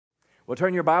Well,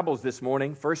 turn your Bibles this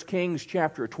morning, 1 Kings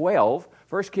chapter 12.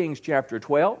 1 Kings chapter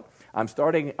 12. I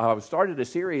started a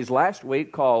series last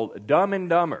week called Dumb and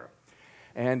Dumber.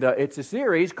 And it's a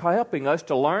series helping us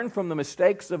to learn from the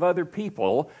mistakes of other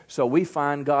people so we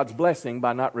find God's blessing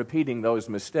by not repeating those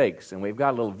mistakes. And we've got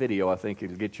a little video I think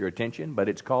it'll get your attention, but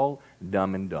it's called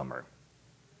Dumb and Dumber.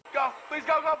 Go, please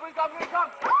go, please go, please go.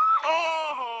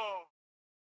 Oh!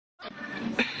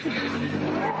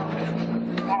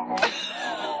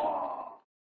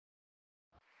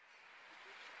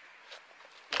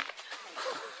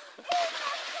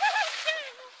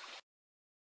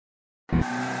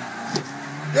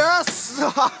 Yes!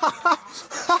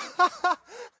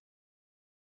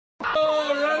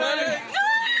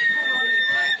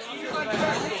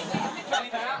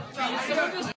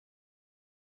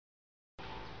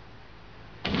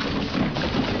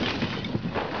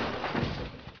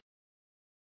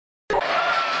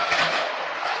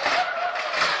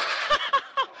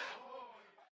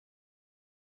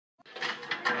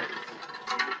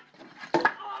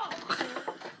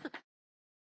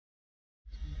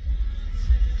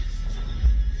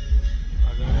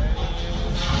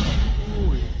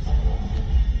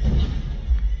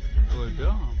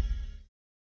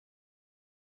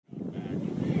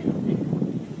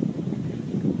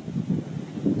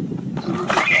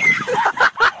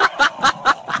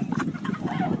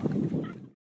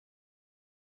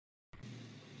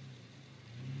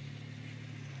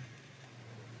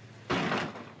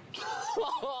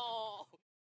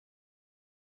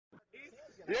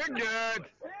 You're good.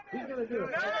 He's going to do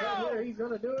it. Right here, he's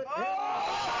going to do it.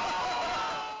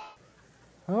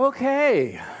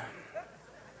 Okay.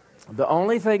 The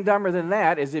only thing dumber than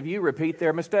that is if you repeat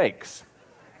their mistakes.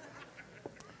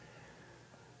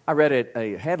 I read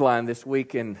a headline this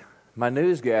week in my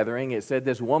news gathering. It said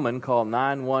this woman called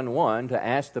 911 to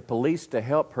ask the police to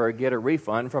help her get a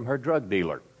refund from her drug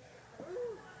dealer.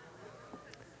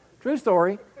 True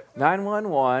story.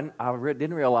 911, I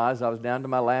didn't realize I was down to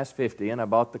my last 50 and I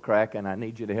bought the crack and I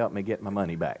need you to help me get my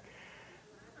money back.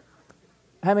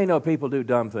 How many know people do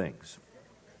dumb things?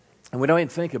 And we don't even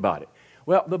think about it.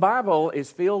 Well, the Bible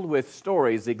is filled with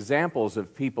stories, examples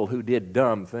of people who did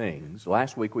dumb things.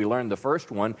 Last week we learned the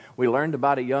first one. We learned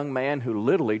about a young man who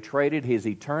literally traded his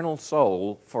eternal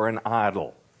soul for an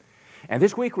idol. And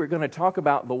this week we're going to talk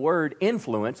about the word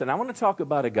influence. And I want to talk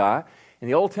about a guy in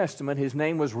the Old Testament. His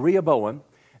name was Rehoboam.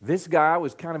 This guy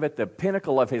was kind of at the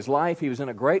pinnacle of his life. He was in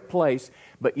a great place,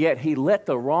 but yet he let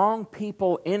the wrong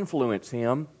people influence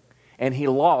him, and he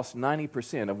lost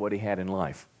 90% of what he had in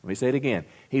life. Let me say it again.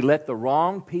 He let the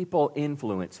wrong people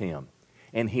influence him,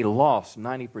 and he lost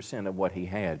 90% of what he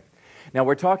had. Now,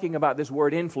 we're talking about this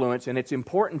word influence, and it's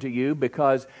important to you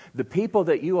because the people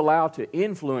that you allow to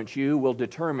influence you will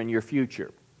determine your future.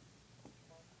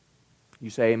 You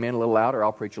say amen a little louder,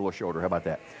 I'll preach a little shorter. How about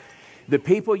that? The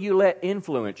people you let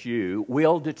influence you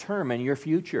will determine your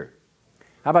future.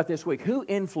 How about this week? Who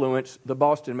influenced the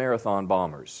Boston Marathon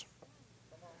bombers?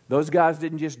 Those guys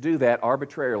didn't just do that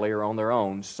arbitrarily or on their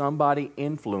own. Somebody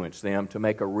influenced them to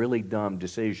make a really dumb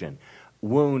decision.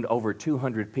 Wound over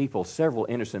 200 people. Several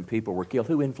innocent people were killed.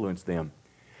 Who influenced them?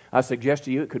 I suggest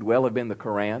to you it could well have been the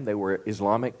Quran. They were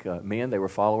Islamic men. They were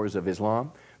followers of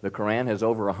Islam. The Quran has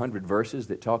over 100 verses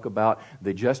that talk about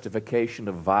the justification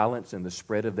of violence and the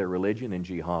spread of their religion and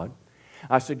jihad.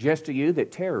 I suggest to you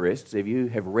that terrorists, if you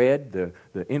have read the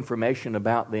information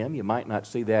about them, you might not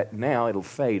see that now. It'll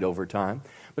fade over time.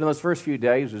 But in those first few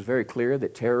days, it was very clear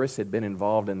that terrorists had been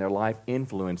involved in their life,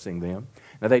 influencing them.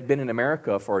 Now, they'd been in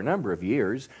America for a number of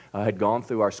years, had gone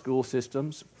through our school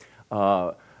systems.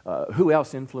 Who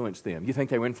else influenced them? You think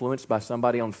they were influenced by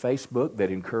somebody on Facebook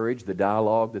that encouraged the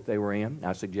dialogue that they were in?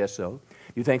 I suggest so.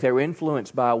 You think they were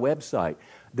influenced by a website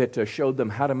that showed them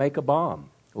how to make a bomb?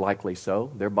 Likely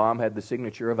so. Their bomb had the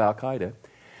signature of Al-Qaeda.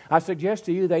 I suggest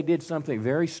to you they did something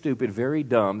very stupid, very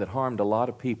dumb that harmed a lot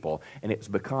of people, and it's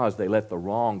because they let the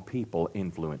wrong people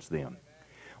influence them.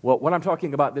 Well, what I'm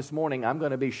talking about this morning, I'm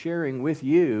going to be sharing with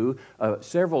you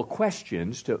several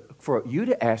questions for you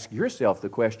to ask yourself the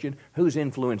question, who's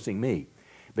influencing me?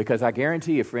 Because I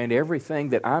guarantee you, friend, everything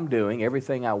that I'm doing,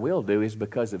 everything I will do is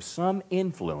because of some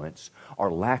influence or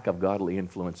lack of godly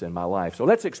influence in my life. So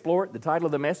let's explore it. The title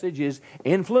of the message is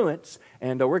Influence,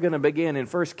 and we're going to begin in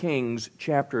 1 Kings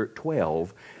chapter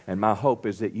 12. And my hope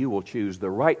is that you will choose the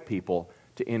right people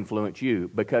to influence you,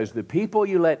 because the people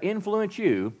you let influence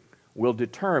you will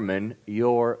determine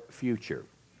your future.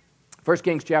 1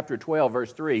 Kings chapter 12,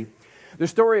 verse 3, the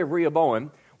story of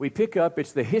Rehoboam, we pick up,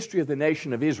 it's the history of the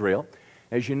nation of Israel.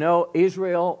 As you know,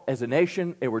 Israel as a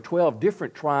nation, there were 12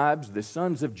 different tribes, the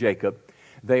sons of Jacob.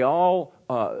 They all,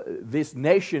 this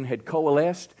nation had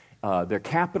coalesced Their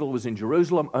capital was in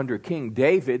Jerusalem. Under King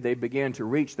David, they began to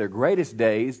reach their greatest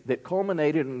days that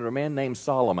culminated under a man named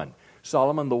Solomon.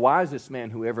 Solomon, the wisest man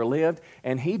who ever lived,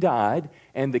 and he died,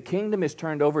 and the kingdom is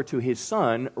turned over to his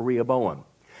son, Rehoboam.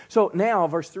 So now,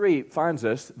 verse 3 finds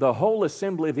us, the whole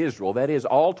assembly of Israel, that is,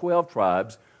 all 12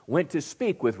 tribes, went to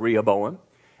speak with Rehoboam.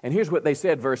 And here's what they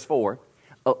said, verse 4.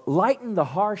 Lighten the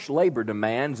harsh labor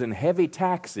demands and heavy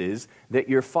taxes that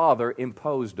your father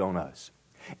imposed on us,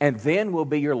 and then we'll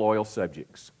be your loyal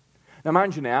subjects. Now,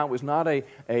 mind you now, it was not a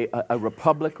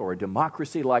republic or a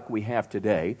democracy like we have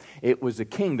today. It was a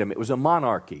kingdom. It was a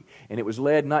monarchy. And it was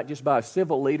led not just by a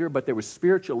civil leader, but there was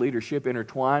spiritual leadership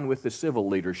intertwined with the civil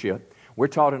leadership. We're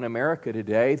taught in America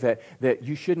today that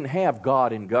you shouldn't have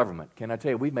God in government. Can I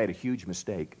tell you, we've made a huge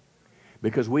mistake,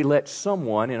 because we let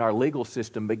someone in our legal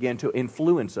system begin to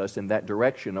influence us in that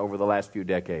direction over the last few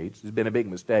decades. It's been a big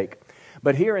mistake.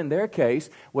 But here in their case,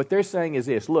 what they're saying is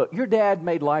this: look, your dad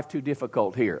made life too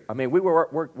difficult here. I mean, we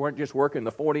weren't just working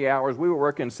the 40 hours. We were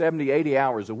working 70, 80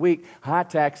 hours a week, high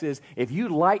taxes. If you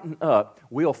lighten up,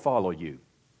 we'll follow you.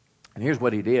 And here's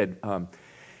what he did.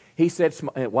 He said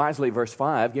wisely, verse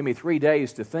 5, give me 3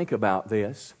 days to think about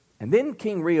this. And then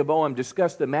King Rehoboam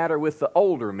discussed the matter with the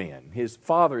older men, his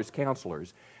father's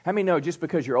counselors. How many know just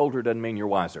because you're older doesn't mean you're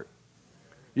wiser?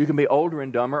 You can be older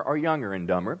and dumber or younger and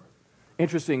dumber.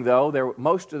 Interesting, though,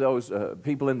 most of those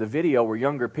people in the video were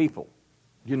younger people.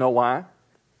 Do you know why?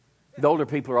 The older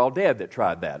people are all dead that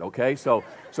tried that, okay? So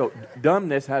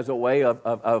dumbness has a way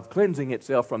of cleansing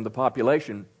itself from the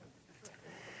population.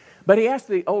 But he asked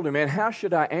the older men, how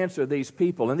should I answer these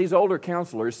people? And these older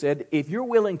counselors said, if you're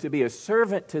willing to be a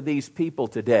servant to these people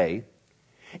today,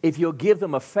 if you'll give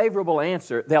them a favorable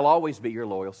answer, they'll always be your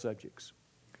loyal subjects.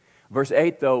 Verse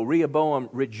 8, though, Rehoboam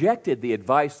rejected the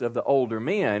advice of the older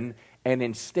men and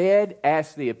instead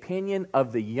asked the opinion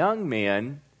of the young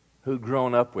men who'd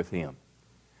grown up with him.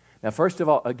 Now, first of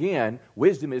all, again,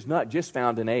 wisdom is not just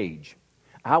found in age.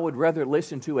 I would rather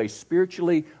listen to a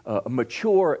spiritually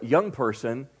mature young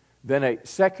person than a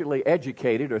secularly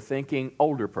educated or thinking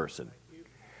older person.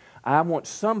 I want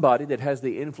somebody that has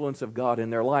the influence of God in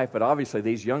their life, but obviously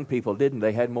these young people didn't.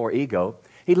 They had more ego.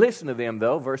 He listened to them,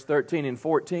 though. Verse 13 and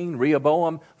 14,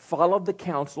 Rehoboam followed the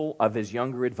counsel of his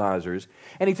younger advisors,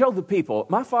 and he told the people,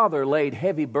 my father laid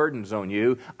heavy burdens on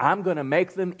you. I'm going to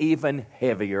make them even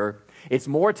heavier. It's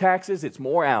more taxes, it's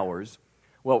more hours.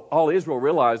 Well, all Israel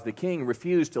realized the king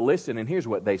refused to listen, and here's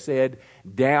what they said: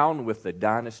 down with the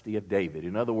dynasty of David.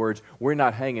 In other words, we're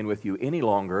not hanging with you any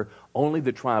longer. Only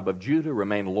the tribe of Judah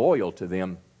remained loyal to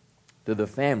them, to the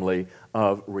family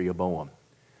of Rehoboam.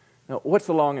 Now, what's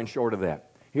the long and short of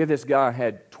that? Here this guy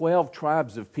had 12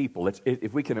 tribes of people,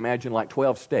 if we can imagine like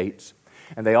 12 states,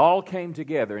 and they all came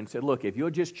together and said, look, if you'll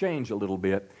just change a little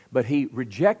bit. But he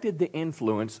rejected the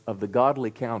influence of the godly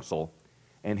counsel,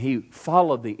 and he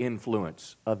followed the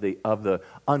influence of the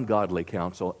ungodly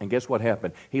counsel. And guess what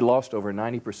happened? He lost over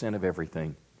 90% of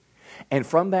everything. And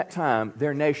from that time,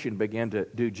 their nation began to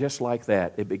do just like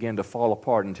that. It began to fall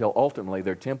apart until ultimately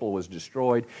their temple was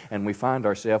destroyed, and we find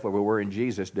ourselves where we were in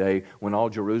Jesus' day, when all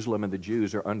Jerusalem and the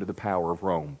Jews are under the power of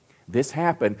Rome. This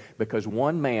happened because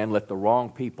one man let the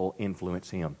wrong people influence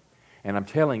him. And I'm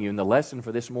telling you, and the lesson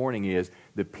for this morning is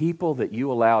the people that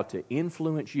you allow to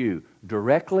influence you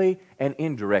directly and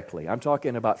indirectly. I'm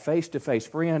talking about face-to-face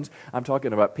friends. I'm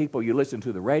talking about people you listen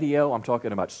to the radio. I'm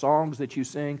talking about songs that you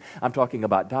sing. I'm talking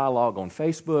about dialogue on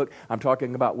Facebook. I'm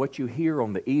talking about what you hear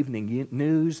on the evening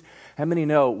news. How many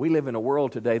know we live in a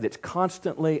world today that's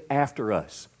constantly after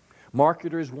us?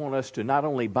 Marketers want us to not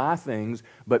only buy things,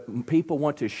 but people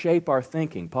want to shape our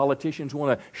thinking. Politicians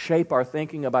want to shape our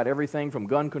thinking about everything from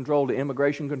gun control to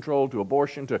immigration control to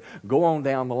abortion to go on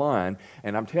down the line.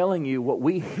 And I'm telling you, what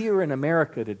we hear in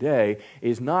America today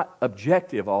is not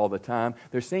objective all the time.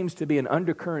 There seems to be an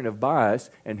undercurrent of bias,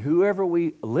 and whoever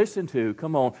we listen to,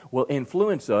 will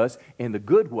influence us in the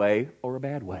good way or a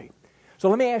bad way. So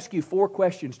let me ask you 4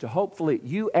 questions to hopefully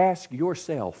you ask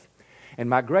yourself. And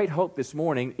my great hope this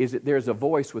morning is that there's a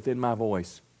voice within my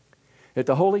voice. That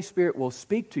the Holy Spirit will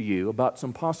speak to you about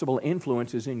some possible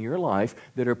influences in your life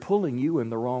that are pulling you in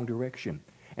the wrong direction.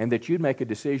 And that you'd make a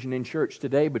decision in church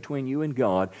today between you and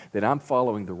God that I'm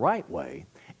following the right way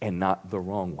and not the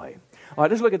wrong way. All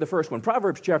right, let's look at the first one.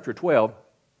 Proverbs chapter 12,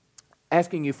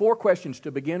 asking you 4 questions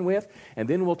to begin with, and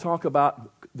then we'll talk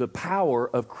about the power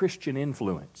of Christian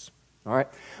influence. All right?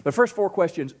 The first 4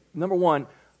 questions. Number 1,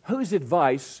 whose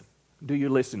advice do you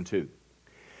listen to?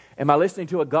 Am I listening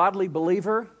to a godly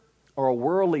believer or a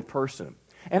worldly person?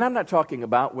 And I'm not talking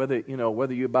about whether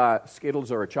you buy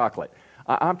Skittles or a chocolate.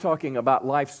 I'm talking about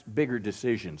life's bigger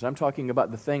decisions. I'm talking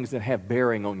about the things that have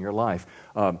bearing on your life.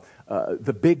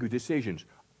 The bigger decisions.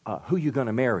 Who you going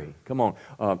to marry? Come on.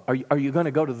 Are you going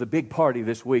to go to the big party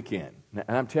this weekend?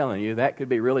 And I'm telling you, that could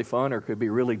be really fun or could be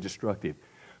really destructive.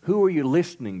 Who are you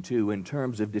listening to in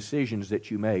terms of decisions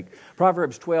that you make?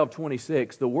 Proverbs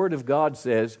 12:26, the Word of God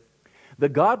says, the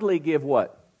godly give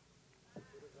what?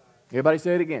 Everybody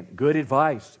say it again. Good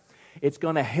advice. It's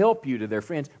going to help you to their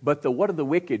friends. But what do the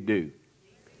wicked do?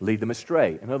 Lead them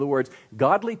astray. In other words,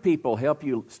 godly people help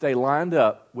you stay lined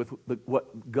up with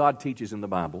what God teaches in the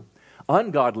Bible.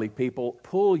 Ungodly people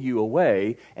pull you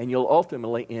away, and you'll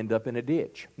ultimately end up in a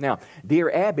ditch. Now, dear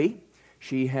Abby,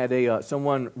 she had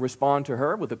someone respond to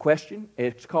her with a question.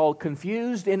 It's called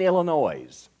Confused in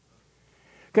Illinois.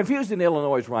 Confused in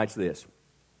Illinois writes this.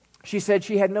 She said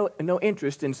she had no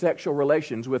interest in sexual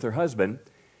relations with her husband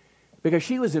because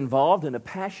she was involved in a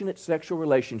passionate sexual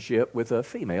relationship with a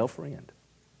female friend.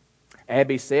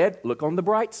 Abby said, look on the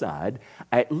bright side.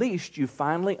 At least you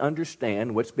finally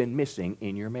understand what's been missing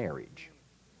in your marriage.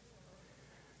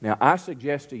 Now, I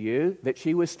suggest to you that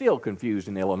she was still confused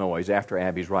in Illinois after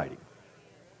Abby's writing.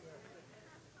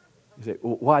 You say,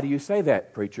 well, why do you say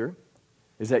that, preacher?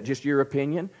 Is that just your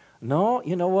opinion? No,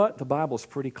 you know what? The Bible's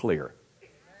pretty clear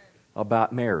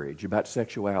about marriage, about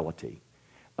sexuality.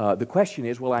 The question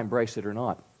is, will I embrace it or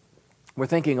not? We're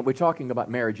talking about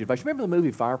marriage advice. Remember the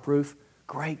movie Fireproof?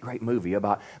 Great movie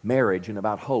about marriage and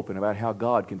about hope and about how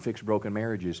God can fix broken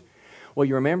marriages. Well,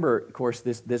 you remember, of course,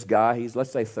 this guy, he's,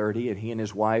 let's say, 30, and he and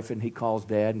his wife, and he calls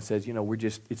Dad and says,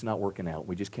 it's not working out.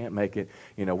 We just can't make it.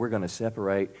 We're going to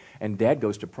separate. And Dad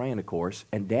goes to praying, of course,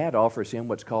 and Dad offers him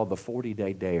what's called the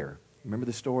 40-day dare. Remember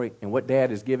the story? And what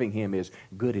Dad is giving him is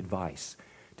good advice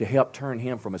to help turn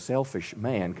him from a selfish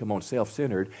man,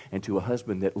 self-centered, into a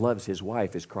husband that loves his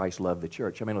wife as Christ loved the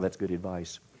church. That's good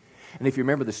advice. And if you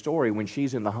remember the story, when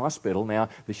she's in the hospital now,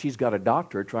 that she's got a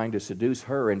doctor trying to seduce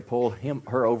her and pull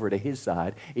her over to his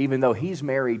side, even though he's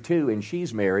married too and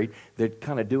she's married, they're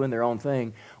kind of doing their own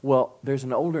thing. Well, there's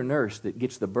an older nurse that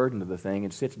gets the burden of the thing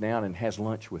and sits down and has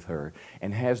lunch with her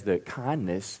and has the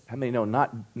kindness,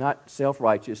 not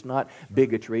self-righteous, not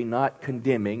bigotry, not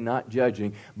condemning, not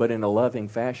judging, but in a loving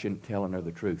fashion telling her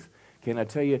the truth. Can I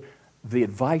tell you, the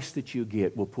advice that you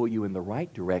get will pull you in the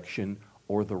right direction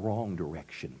or the wrong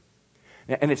direction.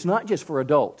 And it's not just for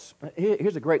adults.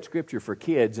 Here's a great scripture for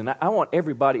kids, and I want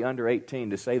everybody under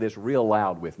 18 to say this real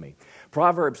loud with me.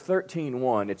 Proverbs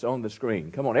 13:1, it's on the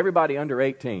screen. Come on, everybody under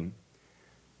 18.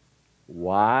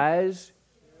 Wise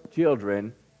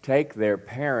children take their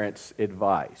parents'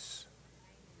 advice.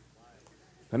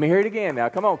 Let me hear it again now.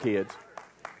 Come on, kids.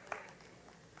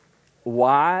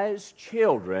 Wise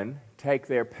children take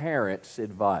their parents'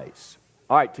 advice.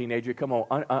 All right, teenager, come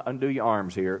on, undo your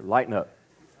arms here. Lighten up.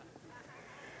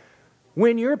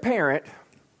 When you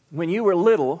were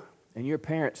little, and your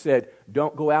parent said,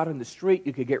 don't go out in the street,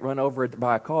 you could get run over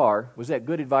by a car, was that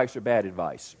good advice or bad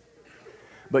advice?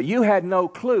 But you had no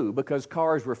clue because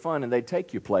cars were fun and they'd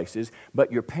take you places,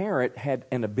 but your parent had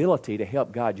an ability to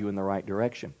help guide you in the right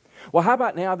direction. Well, how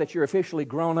about now that you're officially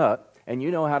grown up and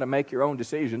you know how to make your own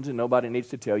decisions and nobody needs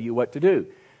to tell you what to do?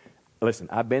 Listen,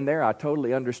 I've been there. I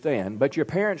totally understand. But your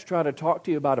parents try to talk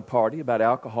to you about a party, about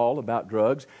alcohol, about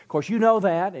drugs. Of course, you know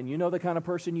that, and you know the kind of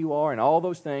person you are and all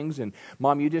those things. And,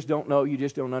 Mom, you just don't know. You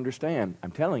just don't understand. I'm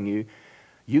telling you,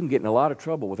 you can get in a lot of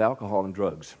trouble with alcohol and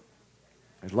drugs.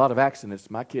 There's a lot of accidents.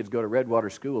 My kids go to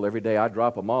Redwater School. Every day I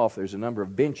drop them off. There's a number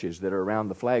of benches that are around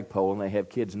the flagpole, and they have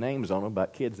kids' names on them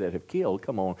about kids that have killed,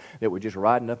 that were just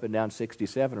riding up and down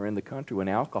 67 or in the country when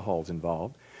alcohol's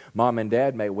involved. Mom and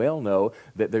Dad may well know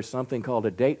that there's something called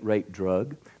a date rape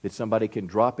drug that somebody can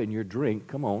drop in your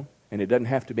drink. And it doesn't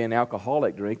have to be an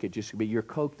alcoholic drink. It just could be your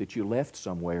Coke that you left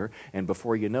somewhere, and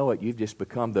before you know it, you've just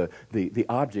become the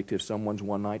object of someone's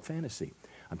one-night fantasy.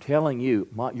 I'm telling you,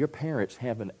 your parents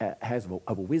have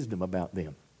a wisdom about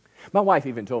them. My wife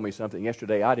even told me something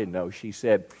yesterday I didn't know. She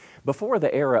said, before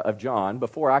the era of John,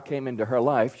 before I came into her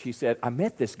life, she said, I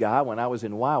met this guy when I was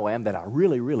in YWAM that I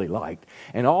really, really liked.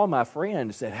 And all my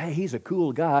friends said, hey, he's a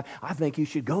cool guy. I think you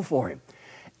should go for him.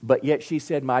 But yet she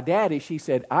said, my daddy, she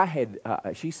said,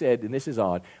 and this is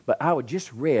odd, but I had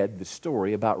just read the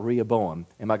story about Rehoboam.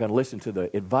 Am I going to listen to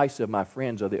the advice of my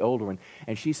friends or the older one?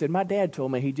 And she said, my dad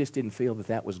told me he just didn't feel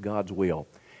that was God's will.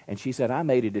 And she said, I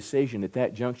made a decision at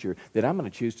that juncture that I'm going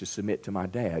to choose to submit to my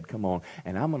dad,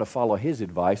 and I'm going to follow his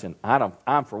advice. And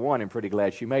I'm for one, am pretty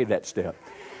glad she made that step.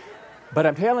 But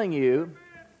I'm telling you,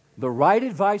 the right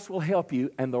advice will help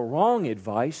you, and the wrong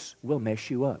advice will mess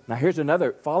you up. Now, here's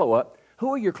another follow-up.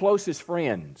 Who are your closest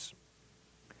friends?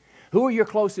 Who are your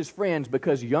closest friends?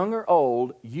 Because young or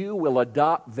old, you will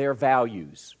adopt their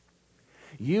values.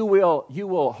 You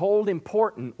will hold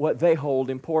important what they hold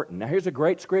important. Now here's a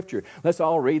great scripture. Let's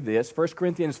all read this. 1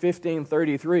 Corinthians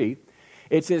 15:33.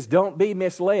 It says, don't be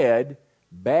misled.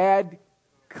 Bad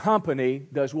company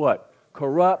does what?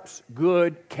 Corrupts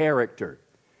good character.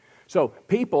 So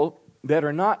people that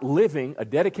are not living a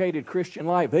dedicated Christian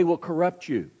life, they will corrupt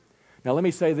you. Now let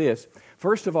me say this.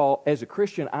 First of all, as a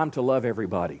Christian, I'm to love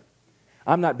everybody.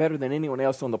 I'm not better than anyone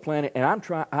else on the planet, and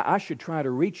I should try to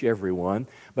reach everyone.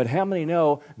 But how many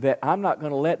know that I'm not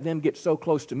going to let them get so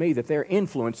close to me that they're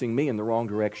influencing me in the wrong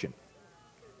direction?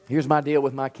 Here's my deal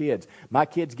with my kids. My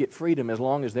kids get freedom as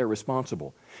long as they're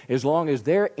responsible. As long as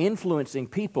they're influencing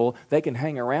people, they can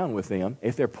hang around with them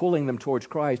if they're pulling them towards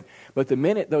Christ. But the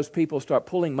minute those people start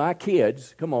pulling my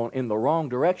kids, come on, in the wrong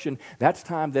direction, that's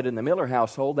time that in the Miller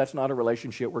household, that's not a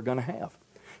relationship we're going to have.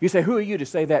 You say, who are you to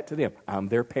say that to them? I'm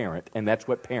their parent, and that's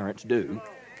what parents do.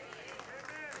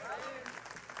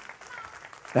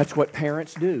 That's what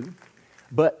parents do.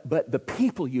 But the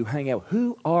people you hang out with,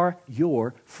 who are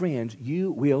your friends?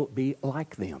 You will be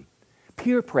like them.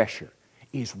 Peer pressure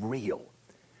is real.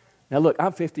 Now look,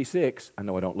 I'm 56. I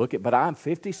know I don't look it, but I'm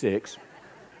 56.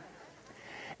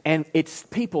 And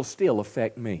people still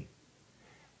affect me.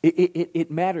 It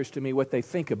matters to me what they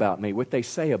think about me, what they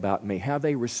say about me, how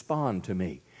they respond to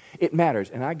me. It matters,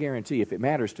 and I guarantee if it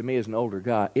matters to me as an older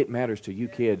guy, it matters to you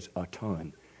kids a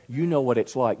ton. You know what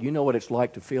it's like. You know what it's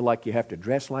like to feel like you have to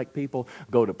dress like people,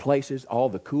 go to places, all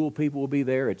the cool people will be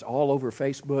there, it's all over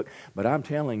Facebook, but I'm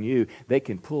telling you, they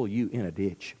can pull you in a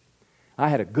ditch. I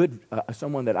had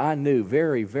someone that I knew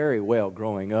very, very well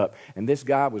growing up, and this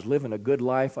guy was living a good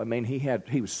life. I mean,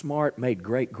 he was smart, made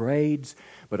great grades,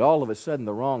 but all of a sudden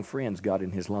the wrong friends got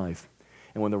in his life.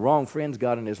 And when the wrong friends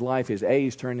got in his life, his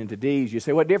A's turned into D's. You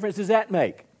say, what difference does that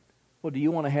make? Well, do you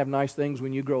want to have nice things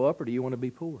when you grow up, or do you want to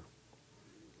be poor?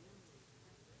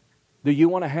 Do you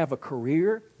want to have a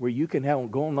career where you can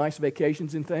go on nice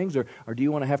vacations and things, or do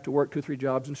you want to have to work 2 or 3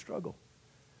 jobs and struggle?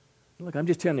 Look, I'm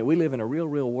just telling you, we live in a real,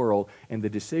 real world, and the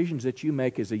decisions that you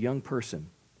make as a young person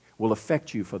will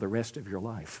affect you for the rest of your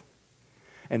life.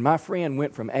 And my friend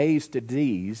went from A's to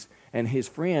D's, and his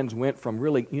friends went from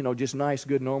really, just nice,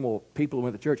 good, normal people who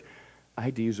went to church. I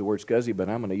hate to use the word scuzzy, but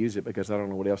I'm going to use it because I don't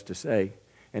know what else to say.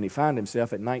 And he found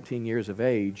himself at 19 years of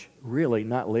age really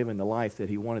not living the life that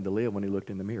he wanted to live when he looked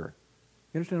in the mirror.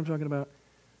 You understand what I'm talking about?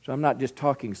 So I'm not just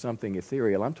talking something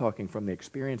ethereal. I'm talking from the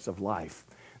experience of life,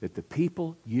 that the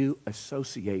people you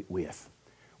associate with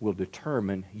will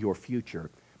determine your future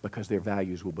because their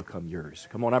values will become yours.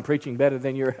 Come on, I'm preaching better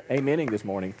than you're amening this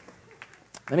morning.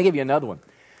 Let me give you another one.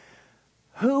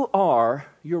 Who are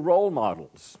your role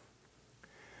models?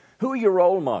 Who are your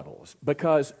role models?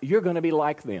 Because you're going to be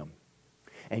like them.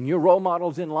 And your role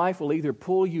models in life will either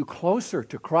pull you closer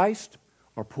to Christ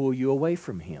or pull you away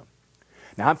from Him.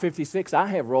 Now, I'm 56. I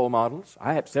have role models.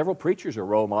 I have several preachers are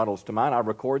role models to mine. I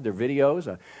record their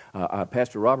videos.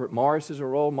 Pastor Robert Morris is a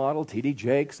role model. T.D.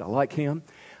 Jakes, I like him.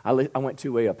 I went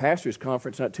to a pastor's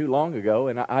conference not too long ago,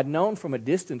 and I'd known from a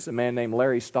distance a man named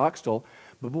Larry Stockstill.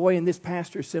 But boy, in this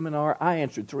pastor's seminar, I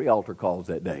answered 3 altar calls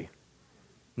that day.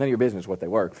 None of your business what they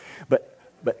were. But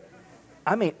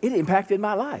I mean, it impacted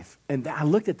my life. And I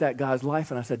looked at that guy's life,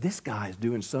 and I said, this guy is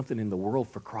doing something in the world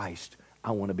for Christ.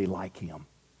 I want to be like him.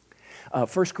 1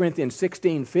 Corinthians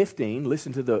 16:15,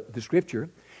 listen to the scripture.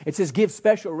 It says, give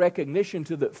special recognition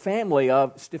to the family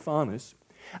of Stephanus.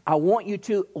 I want you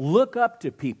to look up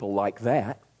to people like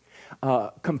that,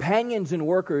 companions and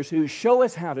workers who show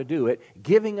us how to do it,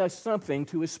 giving us something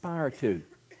to aspire to.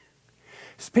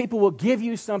 People will give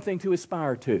you something to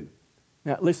aspire to.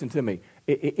 Now, listen to me.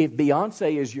 If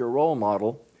Beyonce is your role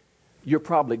model, you're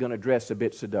probably going to dress a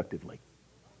bit seductively.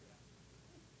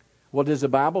 Well, does the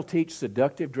Bible teach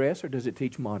seductive dress or does it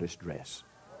teach modest dress?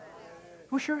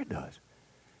 Well, sure it does.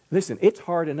 Listen, it's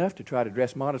hard enough to try to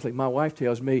dress modestly. My wife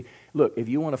tells me, look, if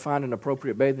you want to find an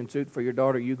appropriate bathing suit for your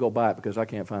daughter, you go buy it because I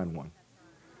can't find one.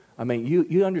 I mean,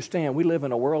 you understand, we live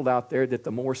in a world out there that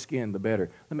the more skin, the better.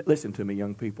 Listen to me,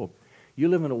 young people. You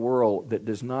live in a world that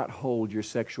does not hold your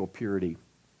sexual purity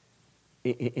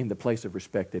in the place of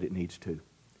respect that it needs to.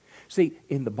 See,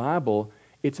 in the Bible,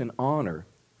 it's an honor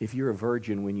if you're a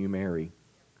virgin when you marry.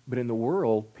 But in the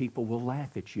world, people will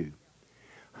laugh at you.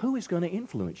 Who is going to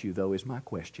influence you, though, is my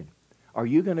question. Are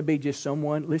you going to be just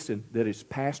someone, listen, that is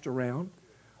passed around?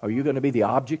 Are you going to be the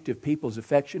object of people's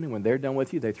affection, and when they're done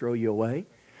with you, they throw you away?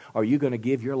 Are you going to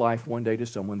give your life one day to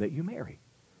someone that you marry?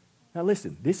 Now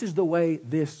listen, this is the way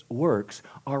this works.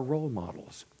 Our role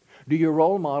models. Do your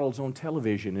role models on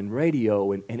television and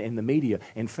radio and the media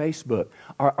and Facebook,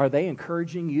 are they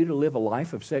encouraging you to live a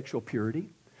life of sexual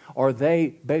purity? Are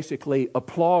they basically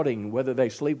applauding whether they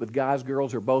sleep with guys,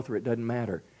 girls, or both, or it doesn't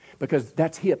matter? Because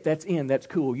that's hip, that's in, that's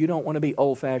cool. You don't want to be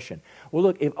old-fashioned. Well,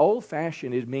 look, if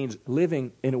old-fashioned means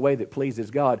living in a way that pleases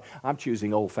God, I'm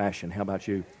choosing old-fashioned. How about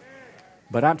you?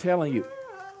 But I'm telling you,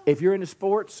 if you're into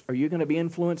sports, are you going to be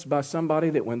influenced by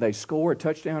somebody that when they score a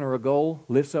touchdown or a goal,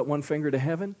 lifts up one finger to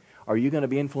heaven? Or are you going to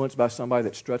be influenced by somebody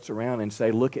that struts around and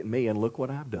say, look at me and look what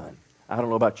I've done? I don't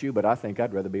know about you, but I think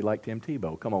I'd rather be like Tim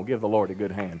Tebow. Come on, give the Lord a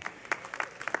good hand.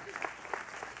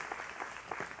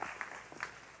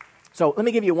 So let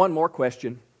me give you one more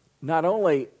question. Not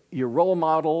only your role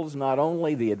models, not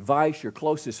only the advice, your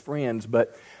closest friends,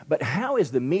 but how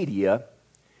is the media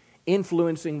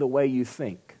influencing the way you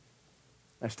think?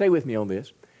 Now stay with me on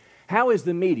this. How is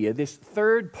the media, this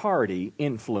third-party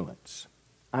influence?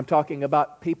 I'm talking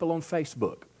about people on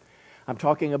Facebook. I'm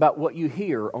talking about what you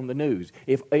hear on the news.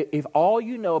 If all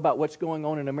you know about what's going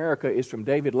on in America is from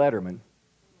David Letterman,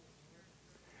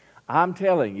 I'm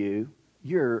telling you,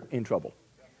 you're in trouble.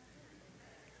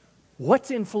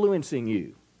 What's influencing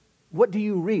you? What do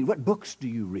you read? What books do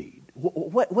you read?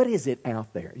 What is it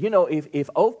out there? You know, if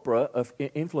Oprah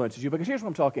influences you, because here's what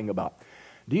I'm talking about.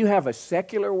 Do you have a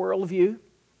secular worldview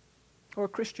or a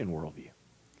Christian worldview?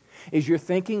 Is your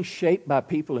thinking shaped by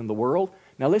people in the world?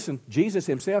 Now listen, Jesus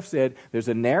himself said there's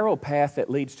a narrow path that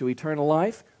leads to eternal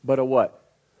life, but a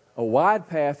what? A wide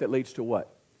path that leads to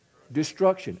what?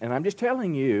 Destruction. And I'm just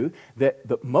telling you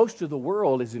that most of the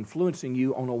world is influencing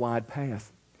you on a wide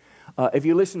path. If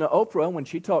you listen to Oprah, when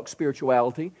she talks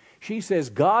spirituality, she says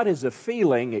God is a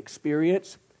feeling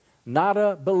experience, not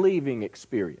a believing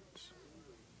experience.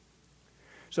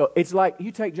 So it's like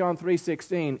you take John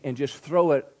 3:16 and just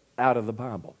throw it out of the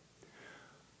Bible.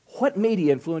 What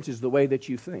media influences the way that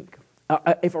you think?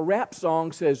 If a rap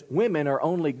song says women are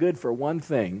only good for one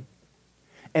thing,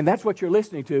 and that's what you're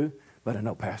listening to, but I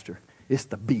know, Pastor, it's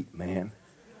the beat, man.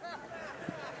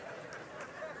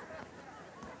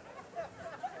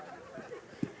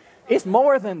 It's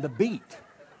more than the beat.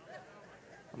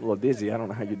 I'm a little dizzy. I don't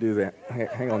know how you do that.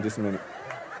 Hang on just a minute.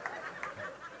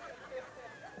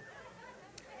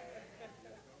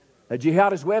 A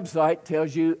jihadist website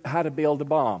tells you how to build a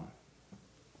bomb.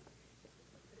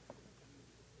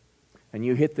 And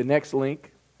you hit the next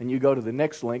link, and you go to the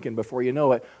next link, and before you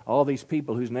know it, all these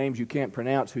people whose names you can't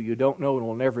pronounce, who you don't know and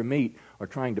will never meet, are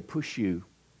trying to push you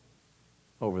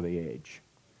over the edge.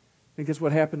 Think that's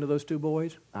what happened to those two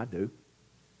boys? I do.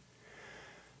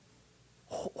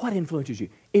 What influences you?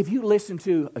 If you listen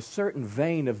to a certain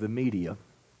vein of the media,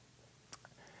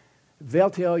 they'll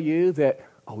tell you that,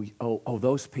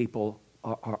 those people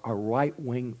are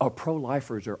right-wing, or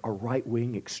pro-lifers are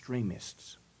right-wing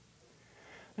extremists.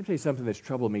 Let me tell you something that's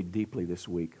troubled me deeply this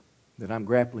week that I'm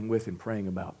grappling with and praying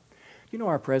about. You know,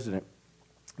 our president,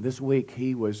 this week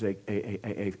he was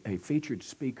a featured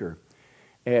speaker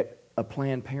at a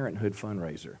Planned Parenthood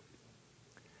fundraiser.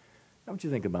 I want you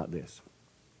to think about this.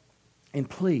 And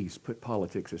please put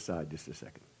politics aside just a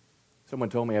second. Someone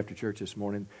told me after church this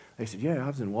morning, they said, yeah, I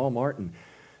was in Walmart and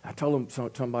I told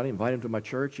them, somebody invited him to my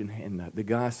church, and the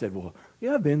guy said, well,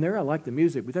 yeah, I've been there. I like the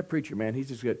music, but that preacher, man, he's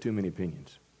just got too many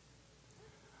opinions.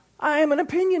 I am an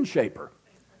opinion shaper.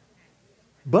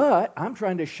 But I'm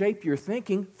trying to shape your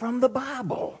thinking from the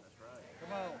Bible.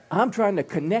 I'm trying to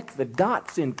connect the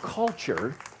dots in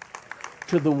culture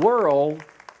to the world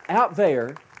out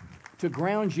there to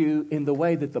ground you in the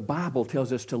way that the Bible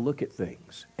tells us to look at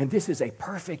things. And this is a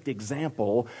perfect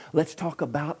example. Let's talk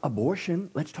about abortion.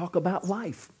 Let's talk about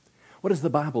life. What does the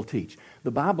Bible teach?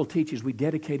 The Bible teaches we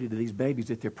dedicated to these babies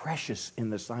that they're precious in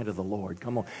the sight of the Lord.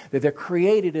 Come on. That they're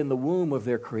created in the womb of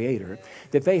their Creator.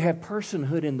 That they have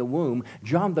personhood in the womb.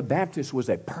 John the Baptist was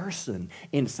a person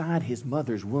inside his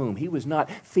mother's womb. He was not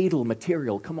fetal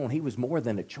material. Come on, he was more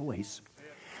than a choice.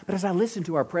 But as I listened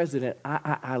to our president,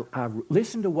 I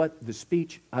listened to what the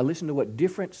speech, I listened to what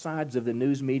different sides of the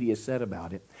news media said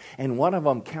about it. And one of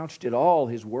them couched it all,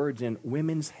 his words, in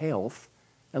women's health.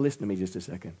 Now listen to me just a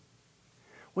second.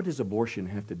 What does abortion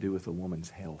have to do with a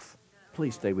woman's health?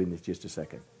 Please stay with me just a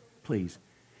second. Please.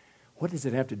 What does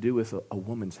it have to do with a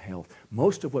woman's health?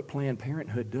 Most of what Planned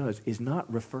Parenthood does is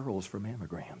not referrals for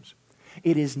mammograms.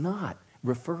 It is not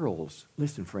referrals.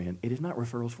 Listen, friend, it is not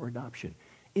referrals for adoption.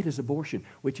 It is abortion,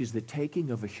 which is the taking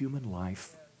of a human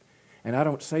life. And I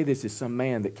don't say this as some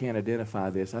man that can't identify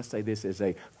this. I say this as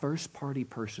a first-party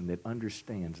person that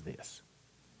understands this.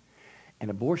 And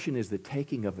abortion is the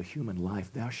taking of a human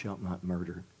life. Thou shalt not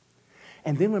murder.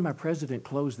 And then when my president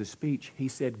closed the speech, he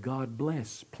said, God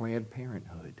bless Planned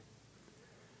Parenthood.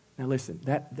 Now listen,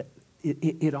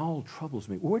 it all troubles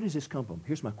me. Where does this come from?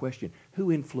 Here's my question.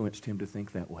 Who influenced him to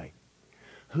think that way?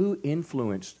 Who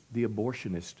influenced the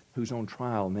abortionist who's on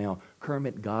trial now,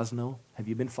 Kermit Gosnell? Have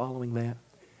you been following that?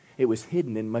 It was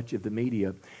hidden in much of the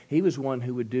media. He was one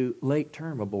who would do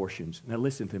late-term abortions. Now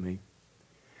listen to me.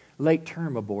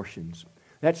 Late-term abortions.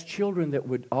 That's children that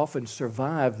would often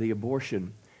survive the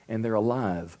abortion and they're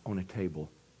alive on a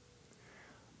table.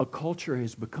 A culture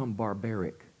has become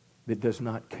barbaric that does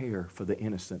not care for the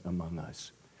innocent among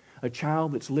us. A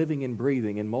child that's living and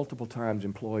breathing, and multiple times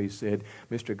employees said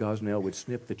Mr. Gosnell would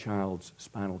snip the child's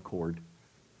spinal cord.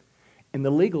 And the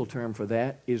legal term for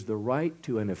that is the right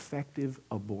to an effective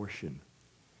abortion,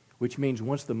 which means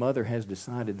once the mother has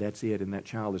decided that's it and that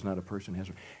child is not a person,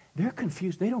 they're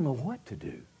confused. They don't know what to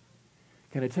do.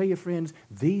 Can I tell you, friends,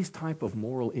 these type of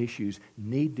moral issues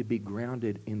need to be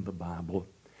grounded in the Bible.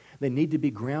 They need to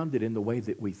be grounded in the way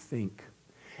that we think.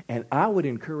 And I would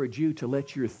encourage you to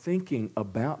let your thinking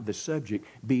about the subject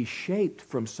be shaped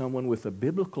from someone with a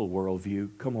biblical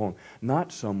worldview, come on,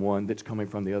 not someone that's coming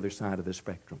from the other side of the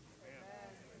spectrum.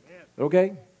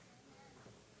 Okay?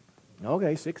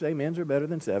 Okay, 6 amens are better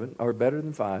than 7, or better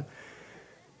than 5.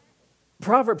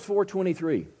 Proverbs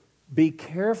 4:23. Be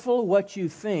careful what you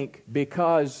think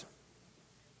because...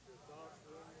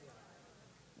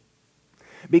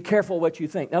 Be careful what you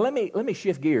think. Now let me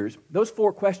shift gears. Those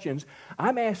 4 questions,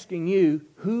 I'm asking you,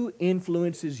 who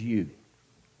influences you?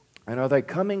 And are they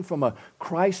coming from a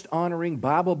Christ-honoring,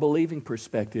 Bible-believing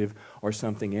perspective or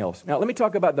something else? Now let me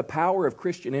talk about the power of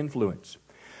Christian influence.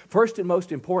 First and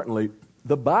most importantly,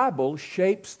 the Bible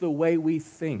shapes the way we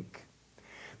think.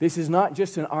 This is not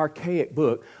just an archaic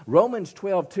book. Romans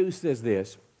 12:2 says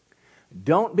this,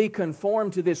 don't be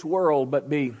conformed to this world, but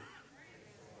be...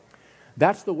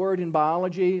 That's the word in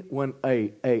biology when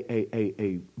a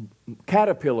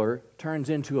caterpillar turns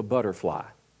into a butterfly.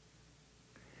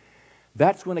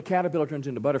 That's when a caterpillar turns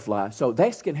into a butterfly. So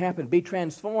this can happen. Be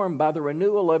transformed by the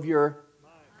renewal of your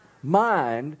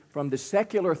mind from the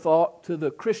secular thought to the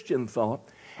Christian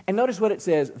thought. And notice what it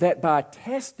says, that by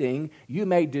testing you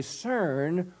may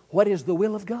discern what is the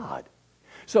will of God.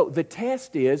 So the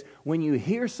test is when you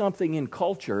hear something in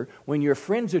culture, when your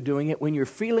friends are doing it, when you're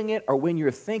feeling it, or when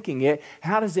you're thinking it,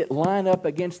 how does it line up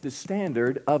against the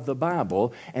standard of the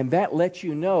Bible? And that lets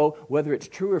you know whether it's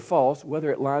true or false,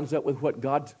 whether it lines up with what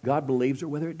God believes or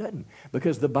whether it doesn't.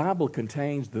 Because the Bible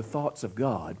contains the thoughts of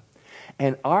God.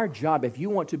 And our job, if you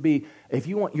want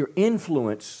your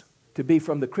influence to be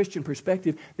from the Christian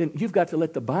perspective, then you've got to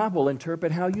let the Bible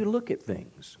interpret how you look at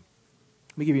things.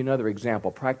 Let me give you another example,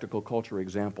 practical culture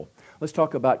example. Let's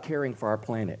talk about caring for our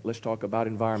planet. Let's talk about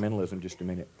environmentalism just a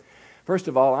minute. First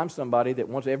of all, I'm somebody that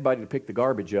wants everybody to pick the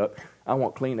garbage up. I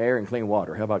want clean air and clean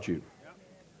water. How about you?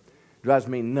 Drives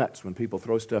me nuts when people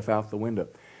throw stuff out the window.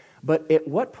 But at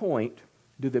what point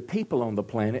do the people on the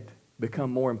planet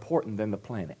become more important than the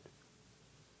planet?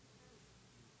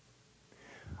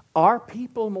 Are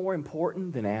people more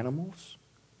important than animals?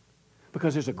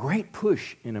 Because there's a great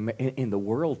push in the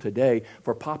world today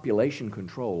for population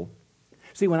control.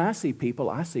 See, when I see people,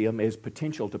 I see them as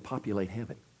potential to populate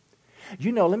heaven.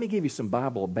 You know, let me give you some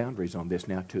Bible boundaries on this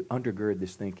now to undergird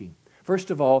this thinking.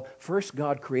 First of all, first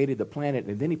God created the planet,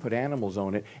 and then He put animals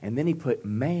on it, and then He put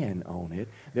man on it.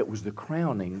 That was the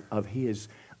crowning of His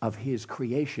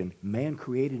creation. Man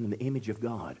created in the image of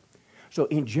God. So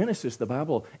in Genesis, the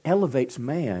Bible elevates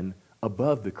man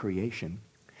above the creation.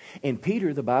 In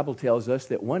Peter, the Bible tells us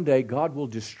that one day God will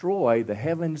destroy the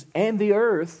heavens and the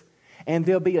earth, and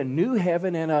there'll be a new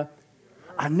heaven and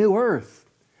a new earth.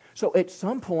 So at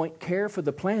some point, care for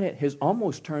the planet has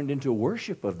almost turned into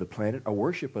worship of the planet or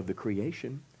worship of the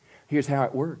creation. Here's how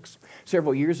it works.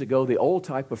 Several years ago, the old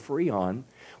type of Freon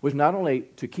was not only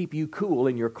to keep you cool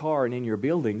in your car and in your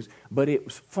buildings, but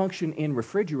it functioned in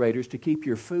refrigerators to keep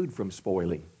your food from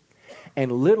spoiling.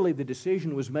 And literally the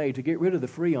decision was made to get rid of the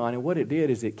Freon, and what it did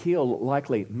is it killed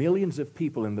likely millions of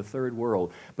people in the third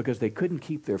world because they couldn't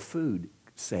keep their food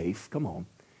safe, come on,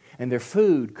 and their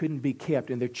food couldn't be kept,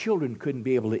 and their children couldn't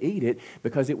be able to eat it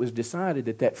because it was decided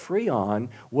that that Freon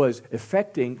was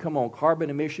affecting, come on, carbon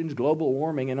emissions, global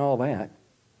warming, and all that.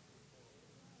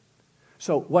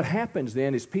 So what happens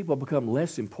then is people become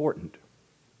less important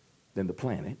than the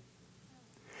planet.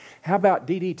 How about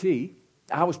DDT?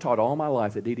 I was taught all my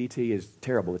life that DDT is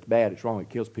terrible, it's bad, it's wrong, it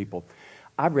kills people.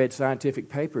 I've read scientific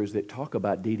papers that talk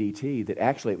about DDT, that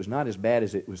actually it was not as bad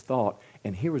as it was thought,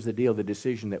 and here was the deal, the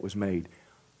decision that was made.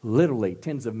 Literally,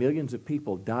 tens of millions of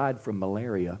people died from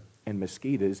malaria and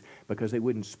mosquitoes because they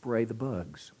wouldn't spray the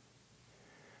bugs.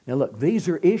 Now look, these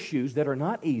are issues that are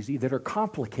not easy, that are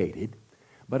complicated,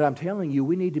 but I'm telling you,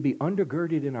 we need to be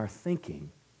undergirded in our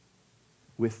thinking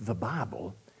with the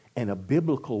Bible and a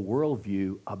biblical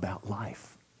worldview about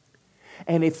life.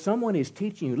 And if someone is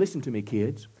teaching you, listen to me,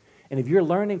 kids, and if you're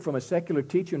learning from a secular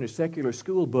teacher in a secular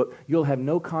school book, you'll have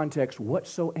no context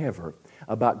whatsoever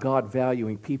about God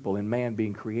valuing people and man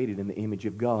being created in the image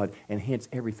of God, and hence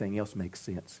everything else makes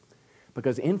sense.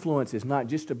 Because influence is not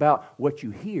just about what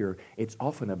you hear, it's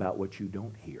often about what you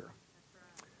don't hear.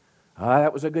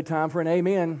 That was a good time for an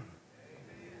amen.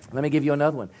 Let me give you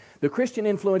another one. The Christian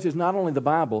influence is not only the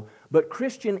Bible, but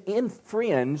Christian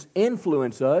friends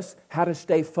influence us how to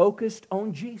stay focused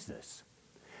on Jesus.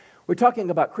 We're talking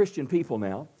about Christian people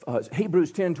now.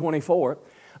 Hebrews 10:24.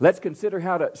 Let's consider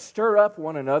how to stir up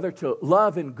one another to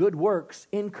love and good works,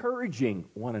 encouraging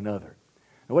one another.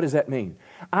 Now, what does that mean?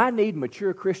 I need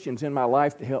mature Christians in my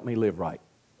life to help me live right.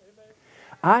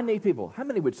 I need people. How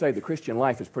many would say the Christian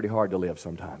life is pretty hard to live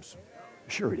sometimes?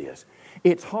 Sure it is.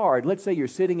 It's hard. Let's say you're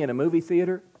sitting in a movie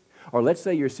theater, or let's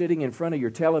say you're sitting in front of your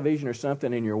television or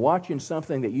something, and you're watching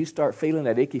something that you start feeling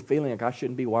that icky feeling like I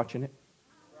shouldn't be watching it.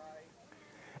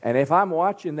 And if I'm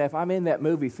watching that, if I'm in that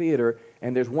movie theater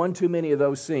and there's one too many of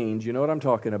those scenes, you know what I'm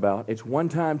talking about. It's one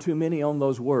time too many on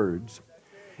those words.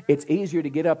 It's easier to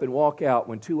get up and walk out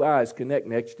when two eyes connect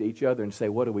next to each other and say,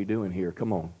 what are we doing here?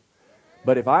 Come on.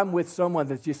 But if I'm with someone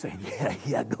that's just saying,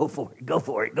 yeah, go for it, go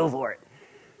for it, go for it.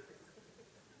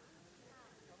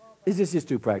 Is this just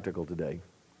too practical today?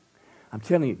 I'm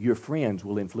telling you, your friends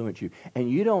will influence you. And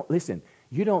you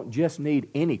don't just need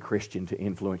any Christian to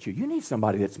influence you. You need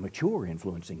somebody that's mature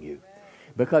influencing you.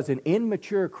 Because an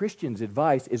immature Christian's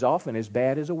advice is often as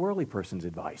bad as a worldly person's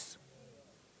advice.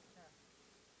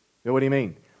 You know what do you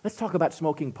mean? Let's talk about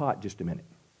smoking pot just a minute.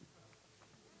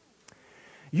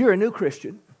 You're a new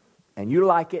Christian, and you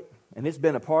like it, and it's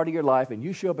been a part of your life, and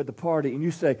you show up at the party, and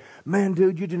you say, man,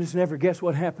 dude, you just never guess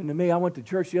what happened to me. I went to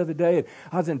church the other day, and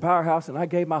I was in Powerhouse, and I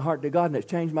gave my heart to God, and it's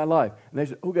changed my life. And they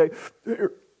said, okay,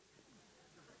 here.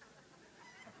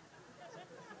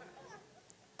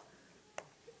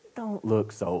 Don't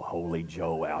look so holy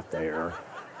Joe out there.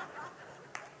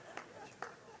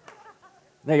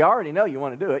 Now, you already know you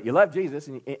want to do it. You love Jesus,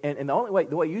 and the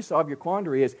way you solve your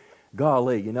quandary is,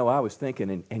 golly, I was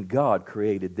thinking, and God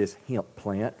created this hemp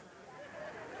plant.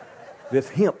 This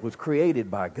hemp was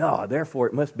created by God, therefore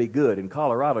it must be good. And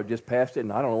Colorado just passed it,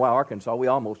 and I don't know why Arkansas, we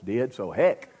almost did, so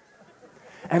heck.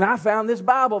 And I found this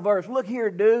Bible verse. Look here,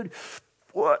 dude.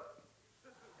 What?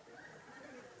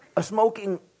 A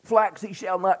smoking flax he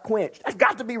shall not quench. That's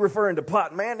got to be referring to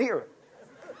pot, man. Here.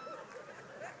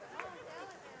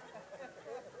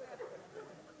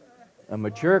 A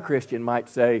mature Christian might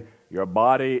say, your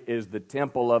body is the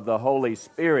temple of the Holy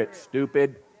Spirit,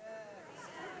 stupid.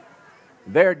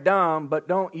 They're dumb, but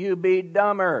don't you be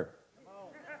dumber.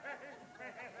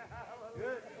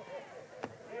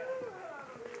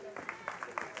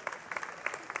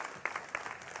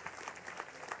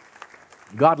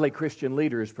 Godly Christian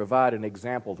leaders provide an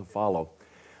example to follow.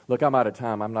 Look, I'm out of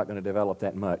time. I'm not going to develop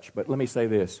that much. But let me say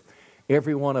this.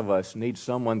 Every one of us needs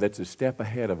someone that's a step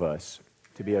ahead of us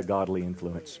to be a godly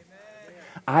influence.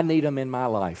 I need them in my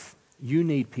life. You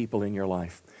need people in your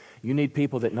life. You need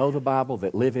people that know the Bible,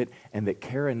 that live it, and that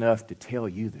care enough to tell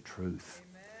you the truth.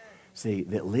 See,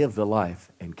 that live the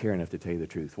life and care enough to tell you the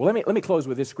truth. Well, let me close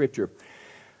with this scripture.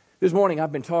 This morning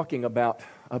I've been talking about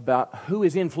who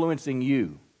is influencing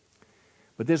you.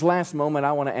 But this last moment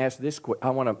I want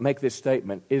to make this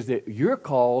statement, is that you're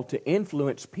called to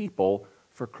influence people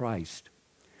for Christ.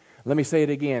 Let me say it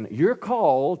again. You're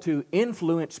called to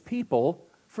influence people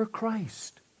for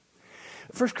Christ.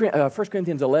 1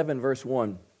 Corinthians 11, verse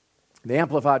 1, the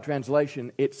Amplified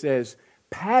Translation, it says,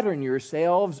 pattern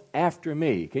yourselves after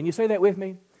me. Can you say that with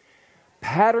me?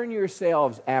 Pattern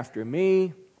yourselves after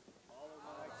me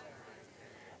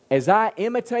as I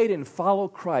imitate and follow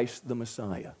Christ the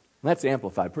Messiah. That's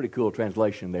Amplified. Pretty cool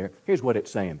translation there. Here's what it's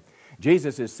saying.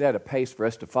 Jesus has set a pace for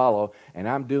us to follow, and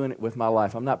I'm doing it with my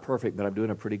life. I'm not perfect, but I'm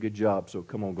doing a pretty good job, so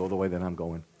come on, go the way that I'm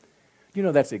going. You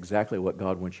know that's exactly what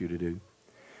God wants you to do.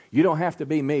 You don't have to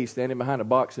be me standing behind a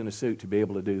box in a suit to be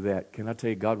able to do that. Can I tell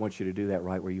you, God wants you to do that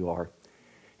right where you are.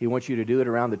 He wants you to do it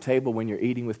around the table when you're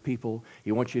eating with people.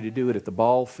 He wants you to do it at the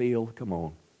ball field. Come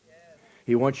on.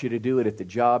 He wants you to do it at the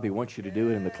job. He wants you to do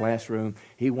it in the classroom.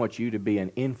 He wants you to be an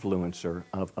influencer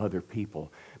of other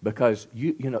people. Because,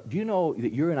 do you know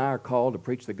that you and I are called to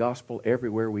preach the gospel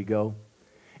everywhere we go?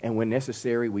 And when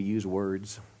necessary, we use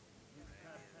words.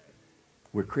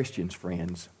 We're Christians,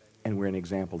 friends, and we're an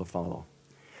example to follow.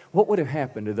 What would have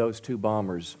happened to those two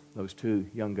bombers, those two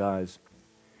young guys?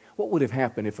 What would have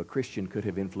happened if a Christian could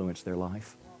have influenced their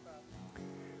life?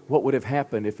 What would have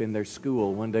happened if in their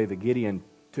school one day the Gideon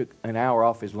took an hour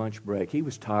off his lunch break. He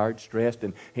was tired, stressed,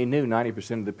 and he knew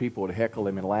 90% of the people would heckle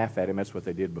him and laugh at him. That's what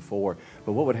they did before.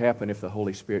 But what would happen if the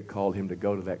Holy Spirit called him to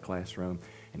go to that classroom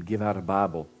and give out a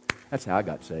Bible? That's how I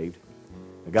got saved.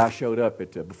 A guy showed up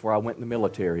before I went in the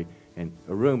military, and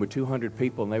a room with 200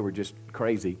 people, and they were just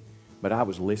crazy. But I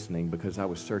was listening because I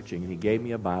was searching, and he gave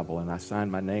me a Bible, and I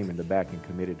signed my name in the back and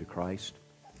committed to Christ.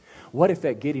 What if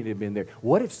that Gideon had been there?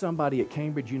 What if somebody at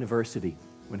Cambridge University,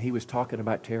 when he was talking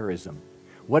about terrorism,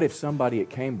 what if somebody at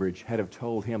Cambridge had have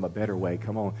told him a better way,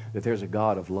 come on, that there's a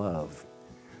God of love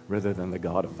rather than the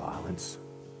God of violence?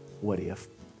 What if?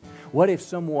 What if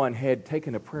someone had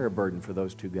taken a prayer burden for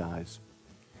those two guys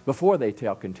before they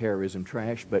talking terrorism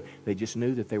trash, but they just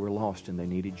knew that they were lost and they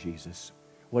needed Jesus?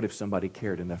 What if somebody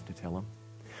cared enough to tell them?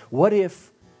 What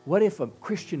if a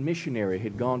Christian missionary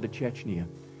had gone to Chechnya,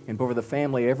 and before the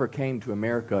family ever came to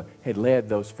America, had led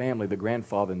those family, the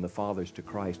grandfather and the fathers, to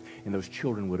Christ, and those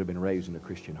children would have been raised in a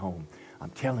Christian home? I'm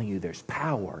telling you, there's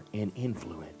power in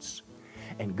influence.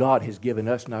 And God has given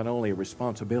us not only a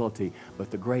responsibility, but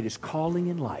the greatest calling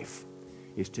in life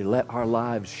is to let our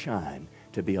lives shine,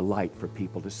 to be a light for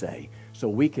people to say. So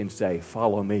we can say,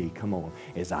 follow me, come on,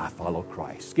 as I follow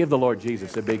Christ. Give the Lord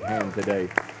Jesus a big hand today.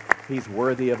 He's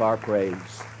worthy of our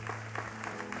praise.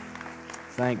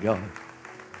 Thank God.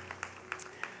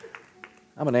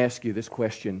 I'm going to ask you this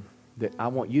question that I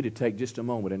want you to take just a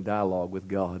moment in dialogue with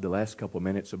God. The last couple of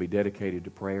minutes will be dedicated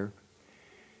to prayer.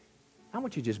 I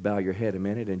want you to just bow your head a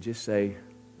minute and just say,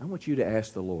 I want you to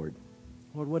ask the Lord,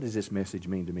 Lord, what does this message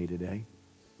mean to me today?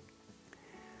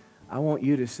 I want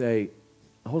you to say,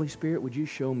 Holy Spirit, would you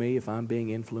show me if I'm being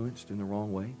influenced in the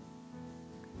wrong way?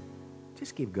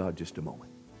 Just give God just a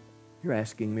moment. You're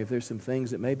asking me if there's some things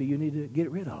that maybe you need to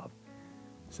get rid of.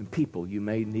 Some people you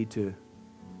may need to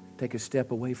take a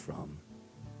step away from.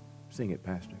 Sing it,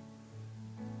 Pastor.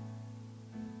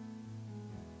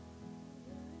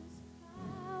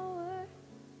 Power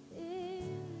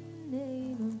in the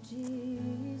name of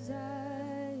Jesus.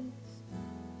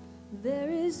 There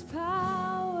is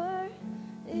power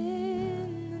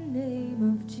in the name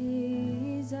of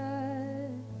Jesus.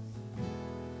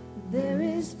 There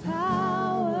is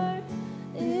power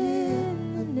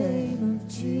in the name of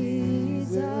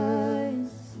Jesus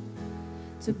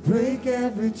to break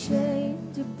every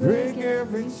chain, to break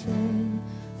every chain,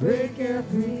 break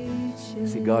every chain.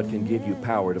 See, God can give you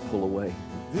power to pull away.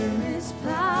 There is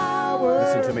power.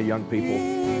 Listen to me, young people.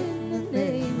 In the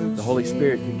name of The Holy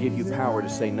Spirit can give you power to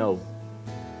say no.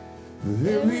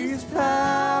 There is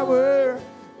power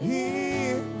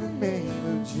in the name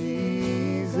of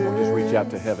Jesus. Or just reach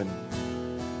out to heaven.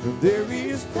 There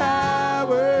is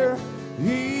power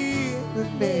in the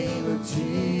name of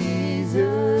Jesus.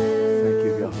 Thank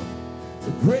you, God.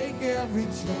 To break every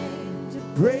chain, to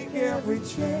break every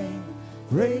chain,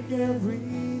 break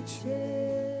every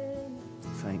chain.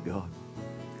 Thank God.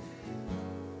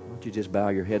 Why don't you just bow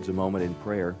your heads a moment in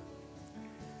prayer?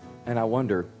 And I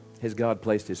wonder, has God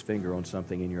placed His finger on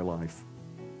something in your life?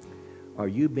 Are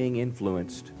you being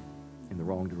influenced in the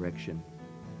wrong direction?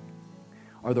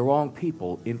 Are the wrong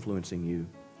people influencing you?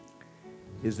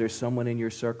 Is there someone in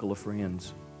your circle of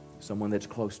friends, someone that's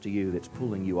close to you, that's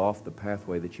pulling you off the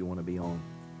pathway that you want to be on?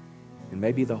 And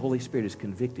maybe the Holy Spirit has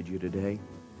convicted you today.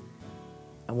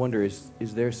 I wonder, is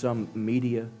there some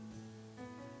media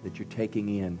that you're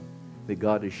taking in that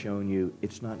God has shown you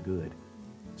it's not good?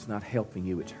 It's not helping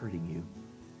you, it's hurting you.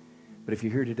 But if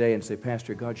you're here today and say,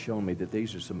 Pastor, God's shown me that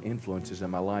these are some influences in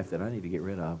my life that I need to get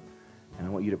rid of, and I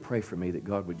want you to pray for me that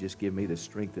God would just give me the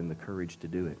strength and the courage to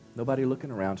do it. Nobody looking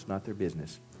around, it's not their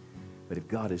business. But if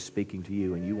God is speaking to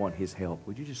you and you want His help,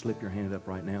 would you just slip your hand up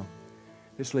right now?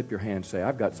 Just slip your hand and say,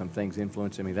 I've got some things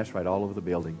influencing me. That's right, all over the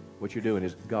building. What you're doing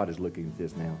is God is looking at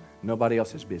this now. Nobody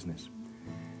else's business.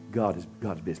 God is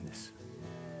God's business.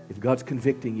 If God's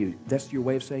convicting you, that's your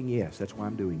way of saying yes. That's why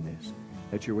I'm doing this.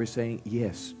 That's your way of saying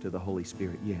yes to the Holy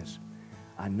Spirit. Yes,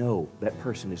 I know that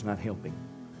person is not helping.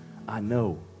 I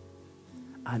know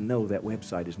that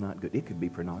website is not good. It could be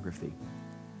pornography.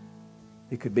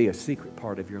 It could be a secret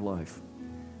part of your life.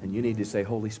 And you need to say,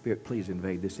 Holy Spirit, please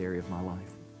invade this area of my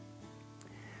life.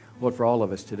 Lord, for all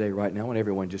of us today, right now, I want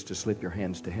everyone just to slip your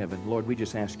hands to heaven. Lord, we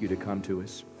just ask you to come to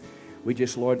us. We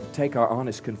just, Lord, take our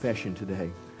honest confession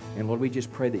today. And Lord, we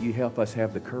just pray that you help us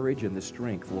have the courage and the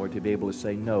strength, Lord, to be able to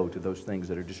say no to those things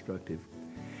that are destructive.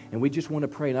 And we just want to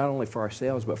pray not only for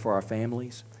ourselves, but for our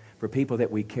families, for people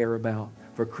that we care about,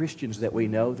 for Christians that we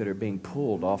know that are being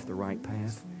pulled off the right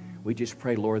path. We just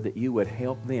pray, Lord, that you would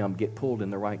help them get pulled in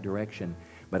the right direction.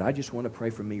 But I just want to pray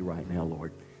for me right now,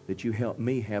 Lord, that you help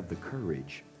me have the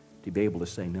courage to be able to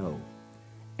say no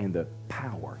and the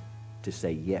power to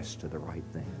say yes to the right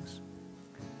things.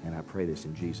 And I pray this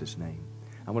in Jesus' name.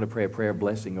 I want to pray a prayer of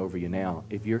blessing over you now.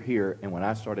 If you're here, and when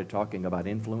I started talking about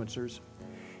influencers,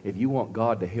 if you want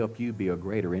God to help you be a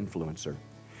greater influencer,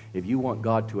 if you want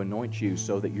God to anoint you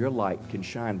so that your light can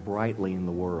shine brightly in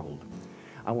the world,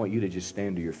 I want you to just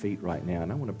stand to your feet right now,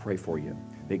 and I want to pray for you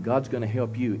that God's going to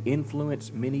help you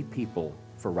influence many people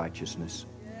for righteousness.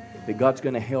 That God's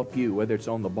going to help you, whether it's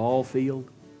on the ball field,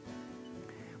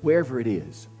 wherever it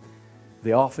is,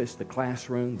 the office, the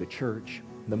classroom, the church,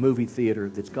 the movie theater,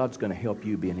 that God's going to help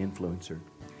you be an influencer.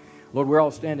 Lord, we're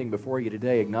all standing before you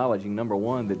today acknowledging, number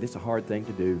one, that it's a hard thing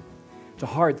to do. It's a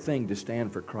hard thing to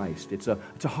stand for Christ. It's a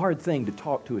hard thing to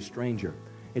talk to a stranger.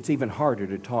 It's even harder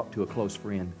to talk to a close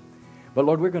friend. But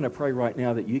Lord, we're going to pray right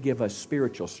now that you give us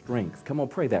spiritual strength. Come on,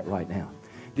 pray that right now.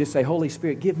 Just say, Holy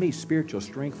Spirit, give me spiritual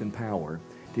strength and power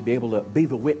to be able to be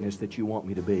the witness that you want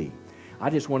me to be. I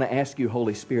just want to ask you,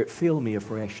 Holy Spirit, fill me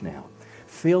afresh now.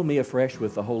 Fill me afresh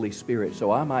with the Holy Spirit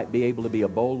so I might be able to be a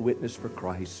bold witness for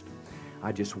Christ.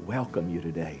 I just welcome you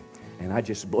today, and I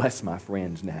just bless my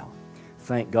friends now.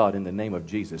 Thank God in the name of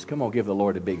Jesus. Come on, give the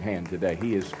Lord a big hand today.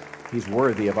 He's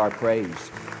worthy of our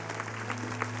praise.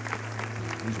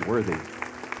 He's worthy.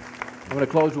 I'm going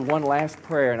to close with one last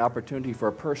prayer, an opportunity for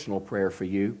a personal prayer for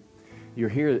you. You're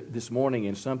here this morning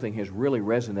and something has really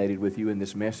resonated with you in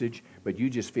this message, but you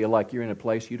just feel like you're in a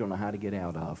place you don't know how to get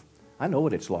out of. I know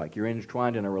what it's like. You're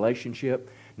intertwined in a relationship.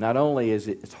 Not only is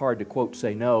it's hard to, quote,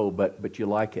 say no, but you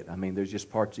like it. I mean, there's just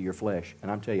parts of your flesh. And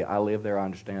I'm telling you, I live there, I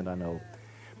understand, I know.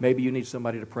 Maybe you need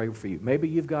somebody to pray for you. Maybe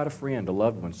you've got a friend, a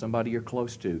loved one, somebody you're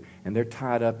close to, and they're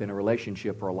tied up in a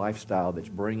relationship or a lifestyle that's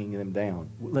bringing them down.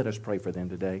 Let us pray for them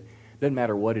today. Doesn't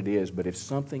matter what it is, but if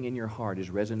something in your heart is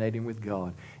resonating with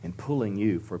God and pulling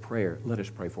you for prayer, let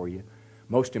us pray for you.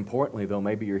 Most importantly, though,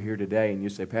 maybe you're here today and you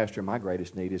say, Pastor, my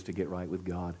greatest need is to get right with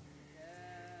God.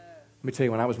 Let me tell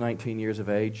you, when I was 19 years of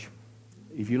age,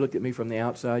 if you looked at me from the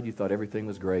outside, you thought everything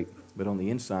was great. But on the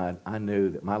inside, I knew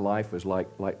that my life was like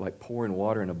pouring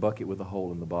water in a bucket with a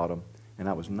hole in the bottom, and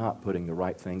I was not putting the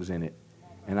right things in it.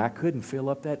 And I couldn't fill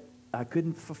up that, I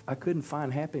couldn't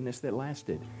find happiness that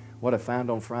lasted. What I found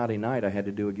on Friday night, I had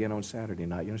to do again on Saturday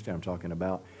night. You understand what I'm talking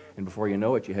about? And before you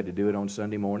know it, you had to do it on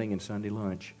Sunday morning and Sunday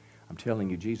lunch. I'm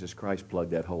telling you, Jesus Christ plugged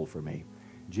that hole for me.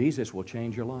 Jesus will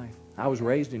change your life. I was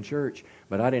raised in church,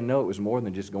 but I didn't know it was more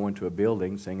than just going to a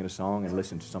building, singing a song, and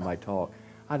listening to somebody talk.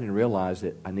 I didn't realize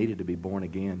that I needed to be born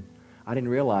again. I didn't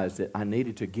realize that I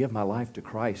needed to give my life to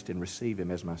Christ and receive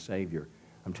Him as my Savior.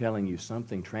 I'm telling you,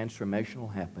 something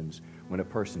transformational happens when a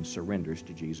person surrenders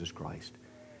to Jesus Christ.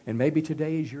 And maybe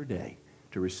today is your day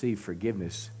to receive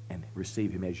forgiveness and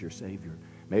receive Him as your Savior.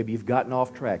 Maybe you've gotten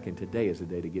off track, and today is the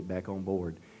day to get back on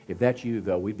board. If that's you,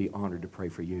 though, we'd be honored to pray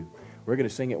for you. We're going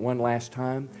to sing it one last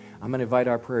time. I'm going to invite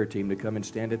our prayer team to come and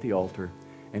stand at the altar.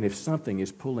 And if something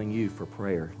is pulling you for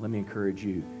prayer, let me encourage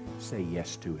you, say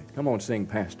yes to it. Come on, sing,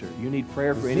 Pastor. You need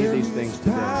prayer for any of these things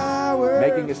today.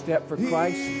 Making a step for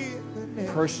Christ,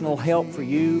 personal help for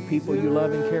you, people you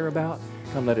love and care about.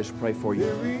 Come, let us pray for you.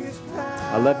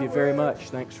 I love you very much.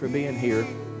 Thanks for being here.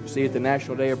 See you at the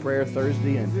National Day of Prayer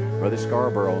Thursday and Brother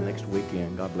Scarborough next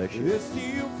weekend. God bless you. There's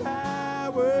still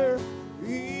power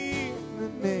in the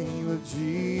name of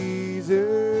Jesus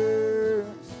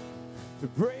to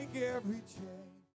break every chain.